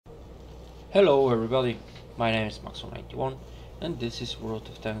Hello everybody, my name is Maxo91 and this is World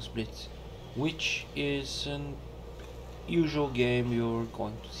of Tanks Blitz, which is an usual game you're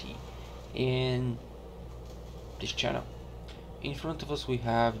going to see in this channel. In front of us we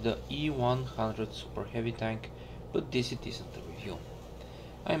have the E100 super heavy tank, but this it isn't a review.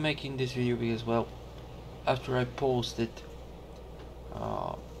 I'm making this video because, well, after I posted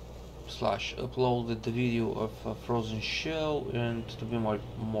uploaded the video of a frozen shell, and to be more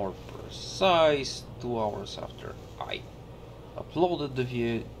precise, 2 hours after I uploaded the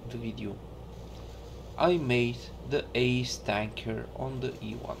video, I made the ace tanker on the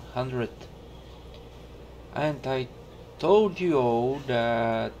E100, and I told you all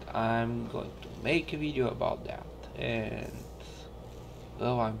that I'm going to make a video about that, and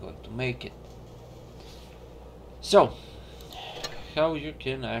well, I'm going to make it. So, how you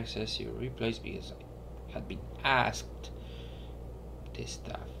can access your replays, because I had been asked this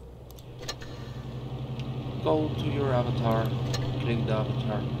stuff. Go to your avatar, click the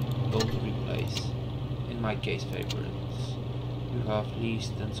avatar, go to replays, in my case favorites, you have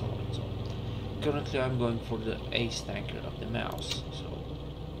list and so on and so on. Currently I'm going for the ace tanker of the mouse, so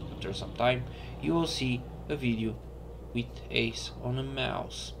after some time you will see a video with ace on a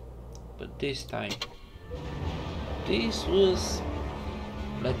mouse, but this time this was,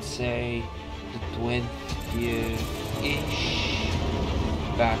 let's say, the 20th-ish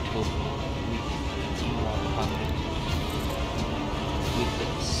battle with E100, with the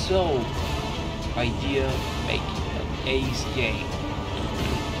sole idea of making an ace game,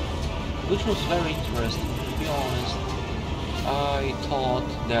 which was very interesting. To be honest, I thought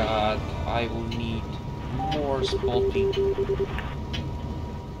that I would need more spotting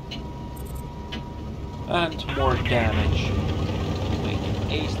and more damage to make an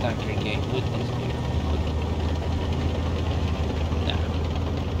ace tanker game with this game.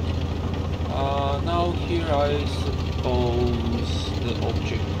 Now here I suppose the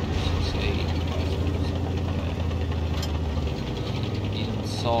object, say, it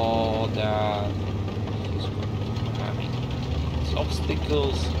saw that he's having its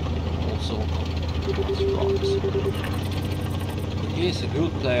obstacles, also its rocks. He is a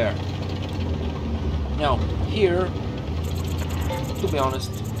good player. Now, here, to be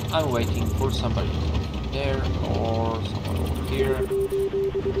honest, I'm waiting for somebody there or someone over here.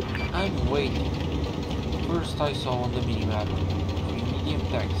 I'm waiting. First I saw on the minimap 3 medium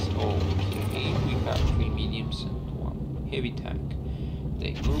tanks. Okay, we have 3 mediums and 1 heavy tank.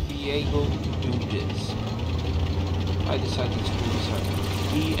 They will be able to do this. I decided to do this,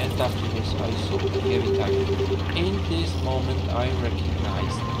 and after this I saw the heavy tank. In this moment I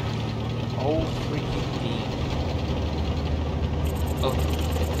recognized the whole freaking team of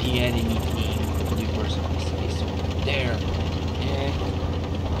the enemy team, the person is over there, and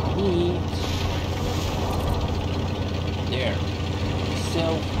needs there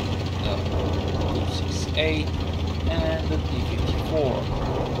self, the 268 and the T-54,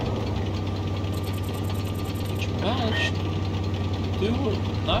 which managed to do a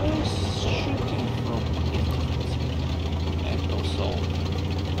nice shooting from distance, and also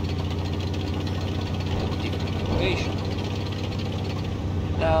a different elevation.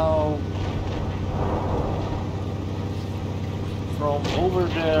 Now, from over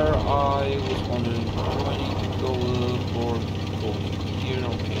there I was wondering, do I need to go or go here?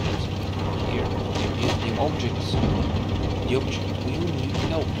 Okay, let's go here. Here is the objects. The object will need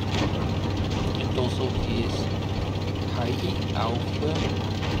help. And also his high alpha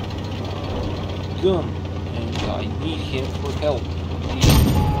gun, and I need him for help.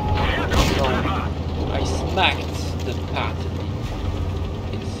 So I smacked the pattern.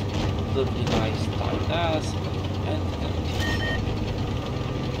 It's lovely, nice, tight ass, and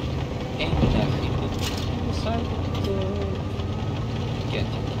aiming at him, decided to get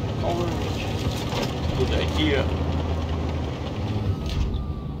cover, which is a good idea.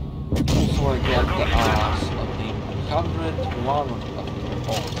 Also I got the ass of the 101 of the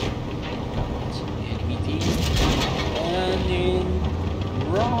boss. It's enemy team, and in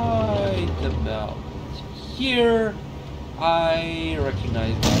right about here I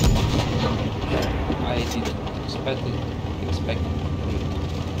recognize that I didn't expect it.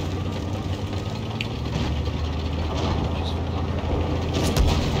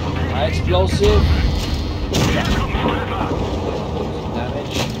 Explosive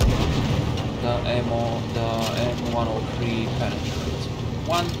damage. The M103 penetrates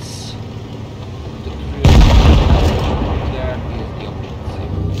once. The crew there is the object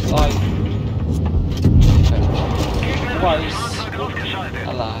light. Penetrates twice.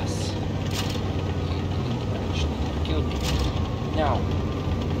 Alas, he didn't manage to kill me. Now,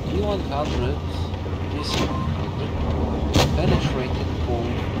 E100 is penetrated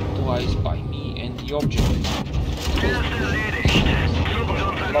both twice by me and the object.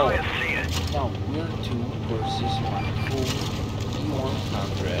 Low. Now we're 2 versus 1 full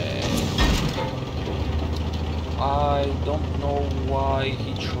E100. I don't know why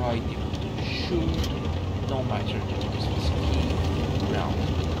he tried even to shoot, no matter the distance he round.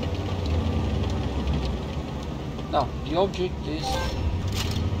 Now the object is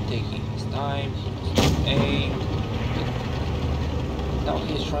taking his time, he must aim. Now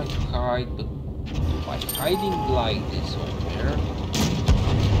he's trying to hide, but by hiding like this over there,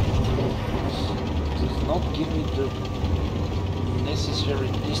 it does not give me the necessary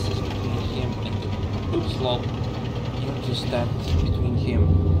distance between him and the hook slope, even to stand between him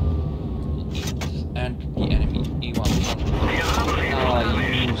and the enemy E100. Now I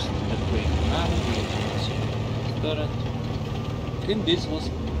used the quick command, and this was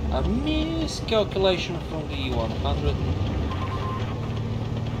a miscalculation from the E100,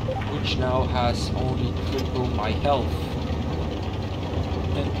 which now has only triple my health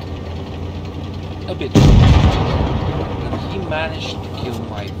and a bit. And he managed to kill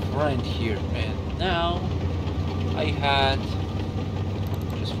my friend here, and now I had,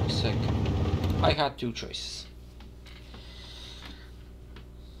 just for a second, I had 2 choices.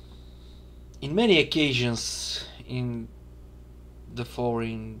 In many occasions in the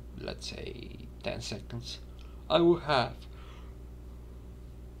following, let's say, 10 seconds, I will have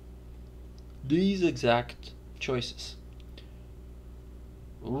these exact choices.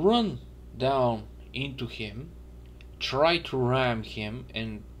 Run down into him, try to ram him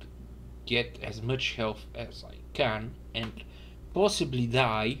and get as much health as I can and possibly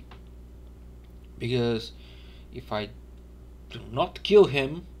die, because if I do not kill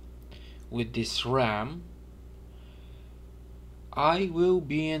him with this ram, I will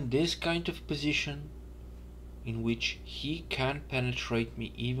be in this kind of position in which he can penetrate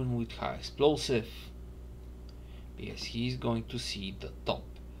me even with high explosive, because he is going to see the top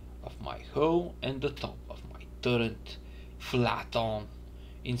of my hull and the top of my turret flat on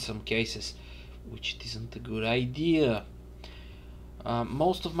in some cases, which isn't a good idea.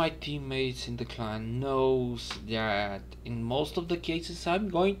 Most of my teammates in the clan knows that in most of the cases I'm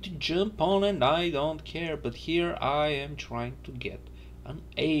going to jump on and I don't care, but here I am trying to get an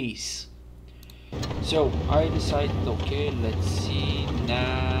ace. So I decided, okay, let's see,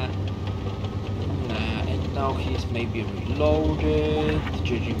 nah, and now he's maybe reloaded,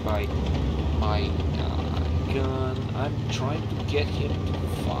 judging by my gun. I'm trying to get him to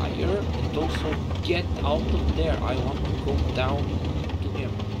fire and also get out of there. I want to go down to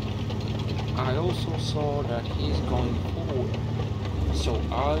him. I also saw that he's going forward, so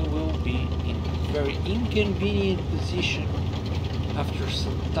I will be in a very inconvenient position after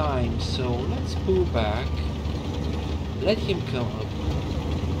some time. So let's pull back, let him come up.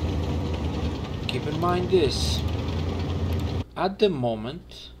 Keep in mind this, at the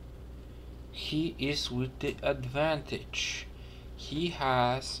moment he is with the advantage. He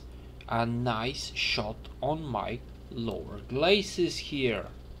has a nice shot on my lower glacis here.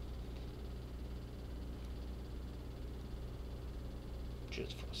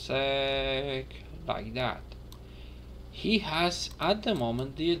 Just for a sec, like that. He has at the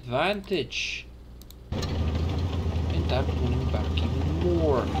moment the advantage, and I'm pulling back even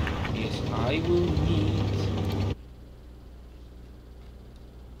more. Yes, I will need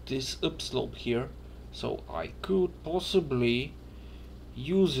this upslope here, so I could possibly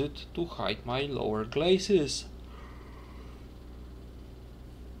use it to hide my lower glacis.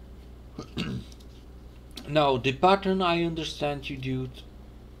 Now the pattern, I understand you, dude.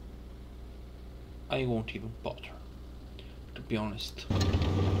 I won't even bother, to be honest.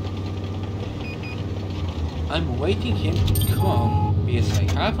 I'm waiting him to come, because I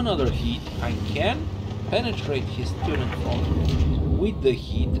have another heat. I can penetrate his turret front with the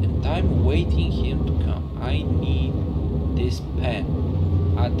heat, and I'm waiting him to come. I need this pen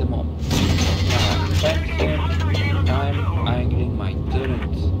at the moment. Now I pen him, I'm angling my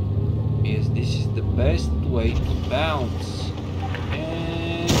turret, because this is the best way to bounce.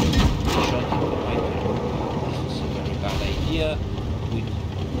 And shot into my turret. This is a very bad idea. With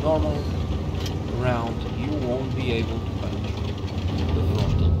normal round you won't be able to penetrate the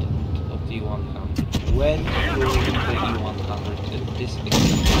frontal turret of the E100 when you're in the E100 in this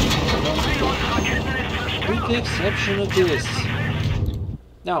exception. With the exception of this.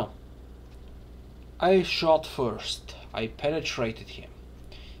 Now, I shot first, I penetrated him.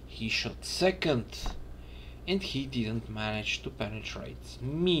 He shot second, and he didn't manage to penetrate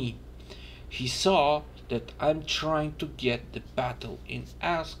me. He saw that I'm trying to get the battle in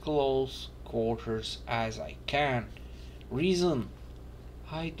as close quarters as I can. Reason,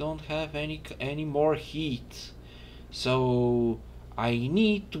 I don't have any more heat, so I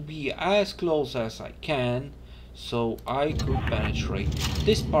need to be as close as I can so I could penetrate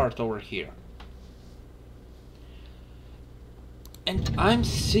this part over here. And I'm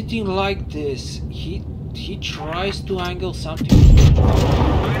sitting like this. He tries to angle something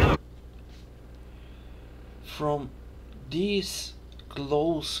from these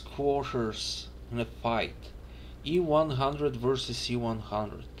close quarters in a fight. E100 versus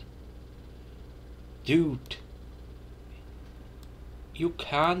E100. Dude, you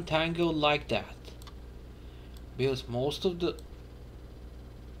can't angle like that. Because most of the,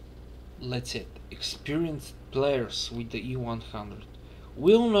 let's say, experienced players with the E100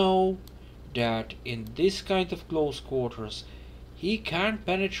 will know that in this kind of close quarters he can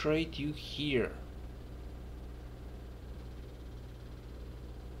penetrate you here.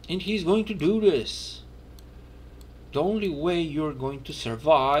 And he's going to do this. The only way you're going to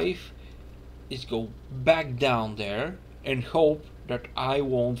survive is go back down there and hope that I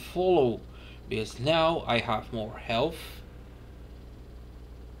won't follow, because now I have more health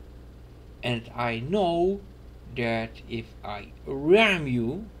and I know that if I ram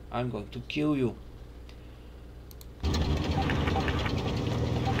you, I'm going to kill you.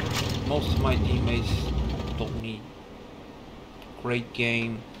 Most of my teammates told me, great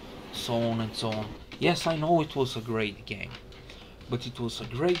game, so on and so on. Yes, I know it was a great game, but it was a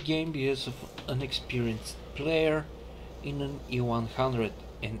great game because of an experienced player in an E100,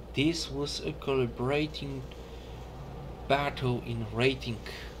 and this was a collaborating battle in rating.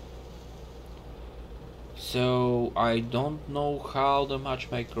 So I don't know how the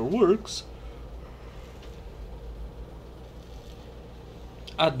matchmaker works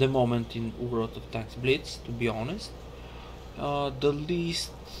at the moment in World of Tanks Blitz, to be honest. The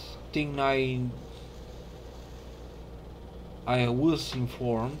least thing I was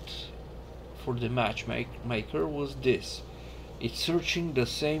informed for the matchmaker was this: it's searching the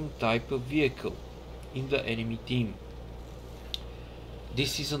same type of vehicle in the enemy team.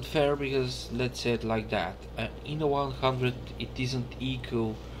 This isn't fair because, let's say it like that, in a 100 it isn't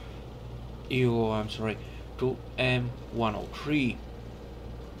equal to M103.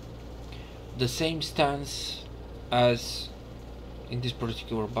 The same stance as in this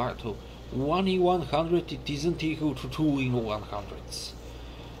particular battle. 1 E100 it isn't equal to 2 E100s.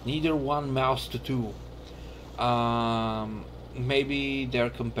 Neither one mouse to 2. Maybe they're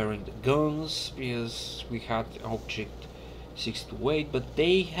comparing the guns because we had object 6 to 8, but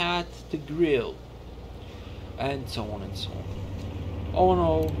they had the grill, and so on and so on. All in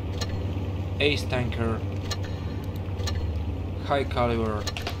all, ace tanker, high caliber,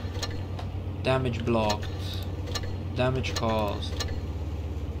 damage blocked, damage caused,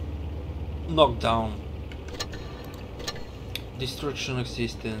 knockdown, destruction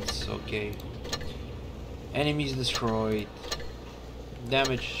existence, okay, enemies destroyed,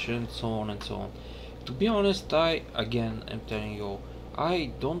 damage, and so on and so on. To be honest, I again am telling you,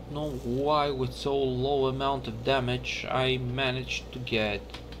 I don't know why with so low amount of damage I managed to get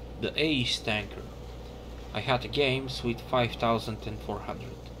the ace tanker. I had games with 5400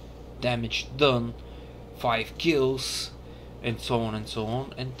 damage done, 5 kills, and so on and so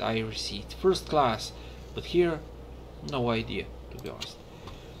on, and I received first class. But here, no idea, to be honest.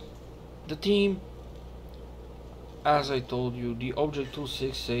 The team, as I told you, the Object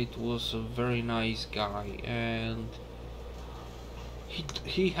 268 was a very nice guy, and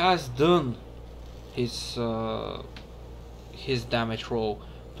he has done his damage roll,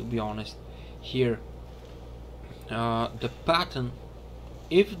 to be honest. Here, the pattern,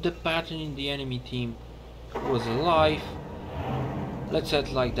 if the pattern in the enemy team was alive, let's say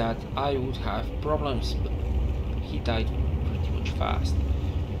it like that, I would have problems, but he died pretty much fast.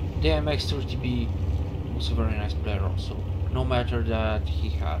 The MX-30B was a very nice player also, no matter that he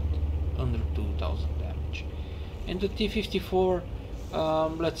had under 2000 damage. And the T-54,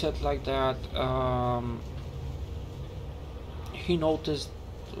 let's say it like that, he noticed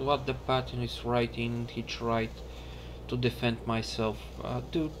what the pattern is writing, he tried to defend myself.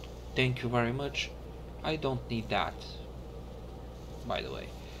 Dude, thank you very much, I don't need that, by the way.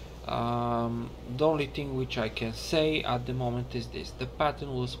 The only thing which I can say at the moment is this: the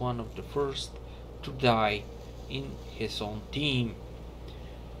pattern was one of the first to die in his own team.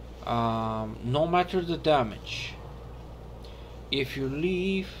 No matter the damage, if you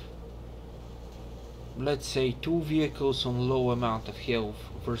leave, let's say, 2 vehicles on low amount of health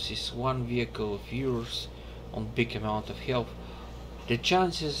versus 1 vehicle of yours on big amount of health, the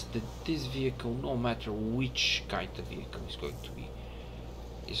chances that this vehicle, no matter which kind of vehicle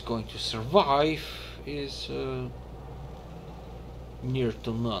is going to survive is near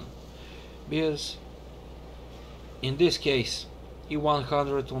to none. Because in this case,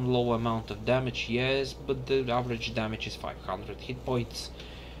 E100 on low amount of damage, yes, but the average damage is 500 hit points.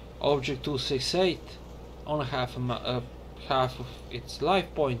 Object 268 on half of its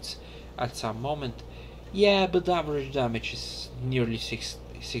life points at some moment, yeah, but the average damage is nearly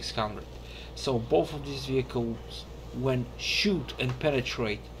 600. So both of these vehicles, when shoot and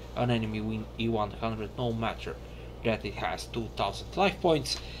penetrate an enemy with E100, no matter that it has 2000 life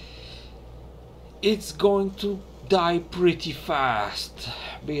points, it's going to die pretty fast,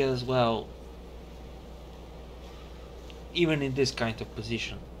 because, well, even in this kind of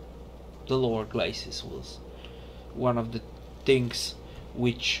position, the lower glacis was one of the things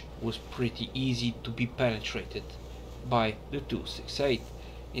which was pretty easy to be penetrated by the 268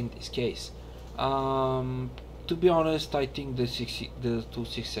 in this case. To be honest, I think the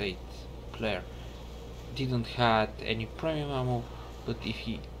 268 player didn't had any premium ammo, but if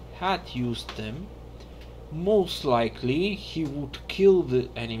he had used them, most likely he would kill the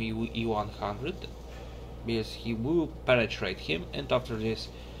enemy with E100, because he will penetrate him and after this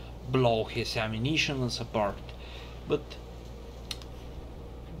blow his ammunition apart. But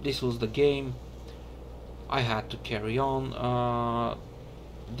this was the game, I had to carry on.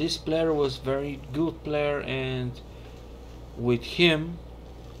 This player was very good player, and with him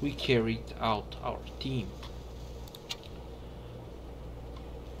we carried out our team.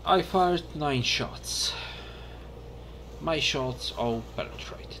 I fired 9 shots. My shots all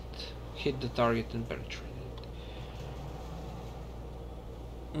penetrated, hit the target and penetrated.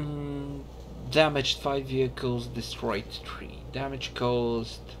 Damaged 5 vehicles, destroyed 3. Damage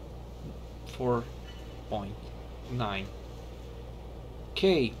caused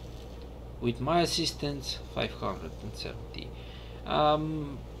 4.9k. With my assistance, 570.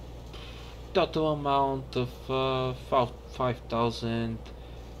 Total amount of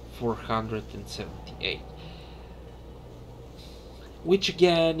 5,478. Which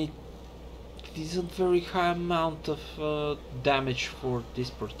again, it isn't very high amount of damage for this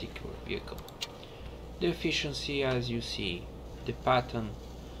particular vehicle. The efficiency, as you see, the pattern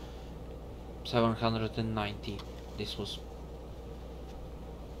 790. This was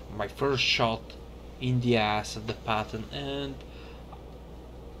my first shot in the ass of the pattern, and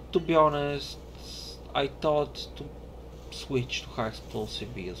to be honest, I thought to switch to high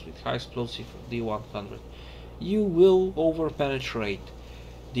explosive, because with high explosive D100 you will over penetrate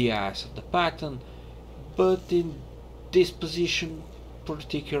the ass of the pattern, but in this position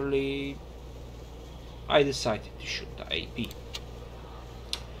particularly I decided to shoot the AP.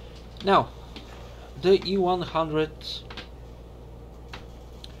 Now the E100,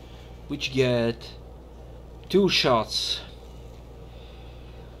 which get 2 shots,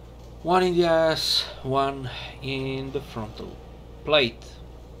 one in the ass, one in the frontal plate.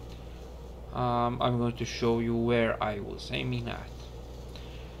 I'm going to show you where I was aiming at.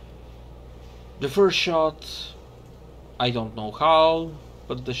 The first shot, I don't know how,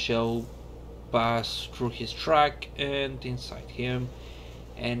 but the shell passed through his track and inside him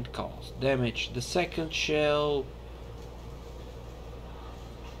and caused damage. The second shell,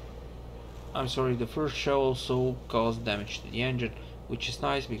 the first shell also caused damage to the engine, which is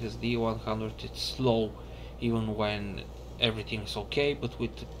nice because the E100 is slow even when everything is okay, but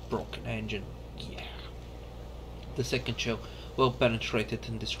with the broken engine, yeah. The second shell well penetrated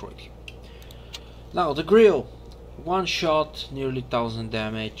and destroyed him. Now the grill, 1 shot, nearly 1000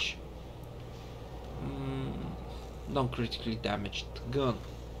 damage. Non-critically damaged gun,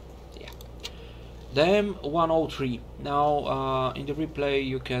 yeah. The M103, now in the replay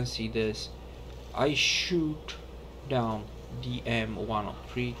you can see this. I shoot down the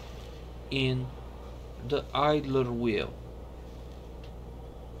M103 in the idler wheel.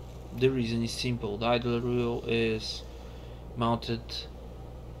 The reason is simple, the idler wheel is mounted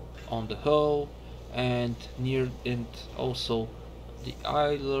on the hull and also the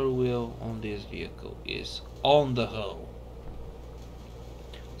idler wheel on this vehicle is on the hull.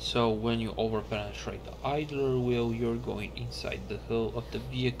 So when you over penetrate the idler wheel, you're going inside the hull of the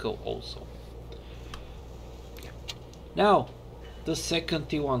vehicle also. Now the second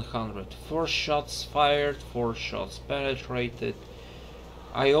T100, 4 shots fired, 4 shots penetrated.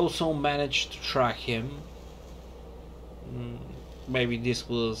 I also managed to track him. Maybe this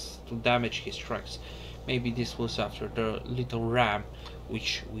was to damage his tracks. Maybe this was after the little ram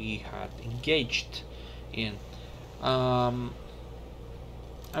which we had engaged in. I'm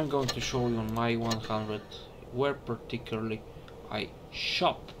going to show you on my 100 where particularly I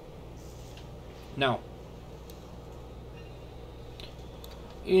shot. Now,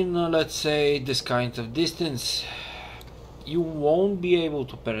 in let's say this kind of distance, you won't be able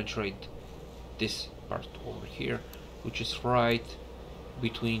to penetrate this part over here, which is right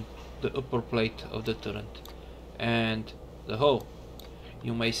between the upper plate of the turret and the hull.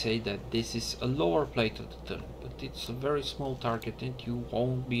 You may say that this is a lower plate of the turret, but it's a very small target and you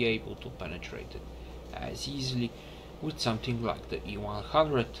won't be able to penetrate it as easily with something like the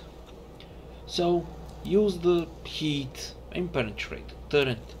E100. So use the heat and penetrate the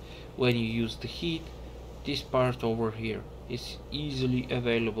turret. When you use the heat, this part over here is easily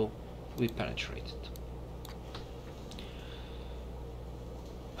available to be penetrated.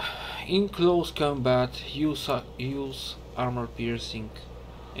 In close combat, use armor piercing,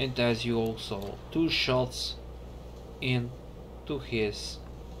 and as you also 2 shots into his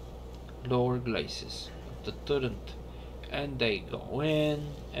lower glacis of the turret, and they go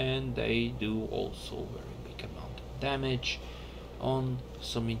in and they do also very big amount of damage on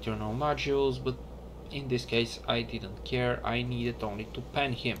some internal modules, but in this case I didn't care. I needed only to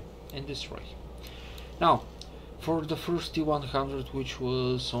pen him and destroy him. Now for the first E100, which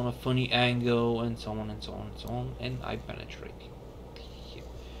was on a funny angle and so on and so on and so on, and I penetrated him.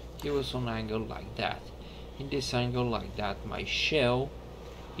 He was on an angle like that. In this angle like that, my shell,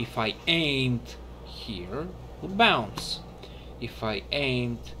 if I aimed here, would bounce. If I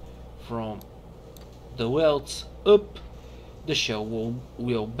aimed from the welts up, the shell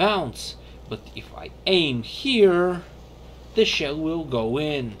will bounce. But if I aim here, the shell will go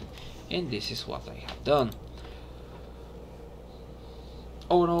in. And this is what I have done.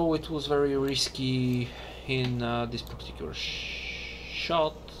 Oh no, it was very risky in this particular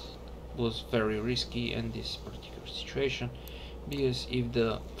shot. Was very risky in this particular situation, because if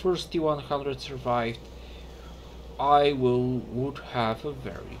the first T100 survived, I would have a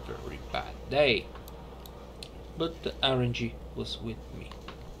very bad day. But the RNG was with me.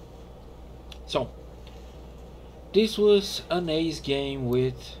 So this was an ace game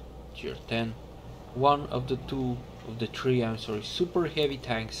with tier 10, one of the three super heavy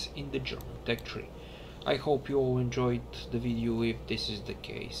tanks in the German tech tree. I hope you all enjoyed the video. If this is the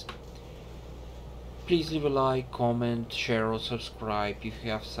case, please leave a like, comment, share or subscribe. If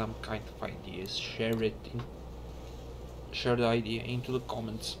you have some kind of ideas, share the idea into the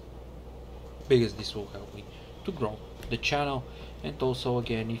comments, because this will help me to grow the channel. And also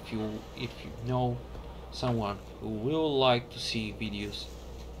again, if you know someone who will like to see videos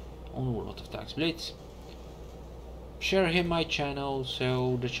on World of Tanks Blitz, share him my channel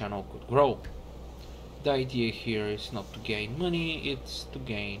so the channel could grow. The idea here is not to gain money, it's to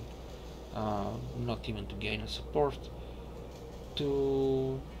gain not even to gain a support,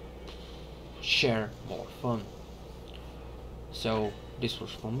 to share more fun. So this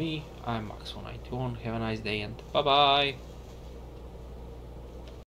was from me. I'm Max191. Have a nice day and bye bye.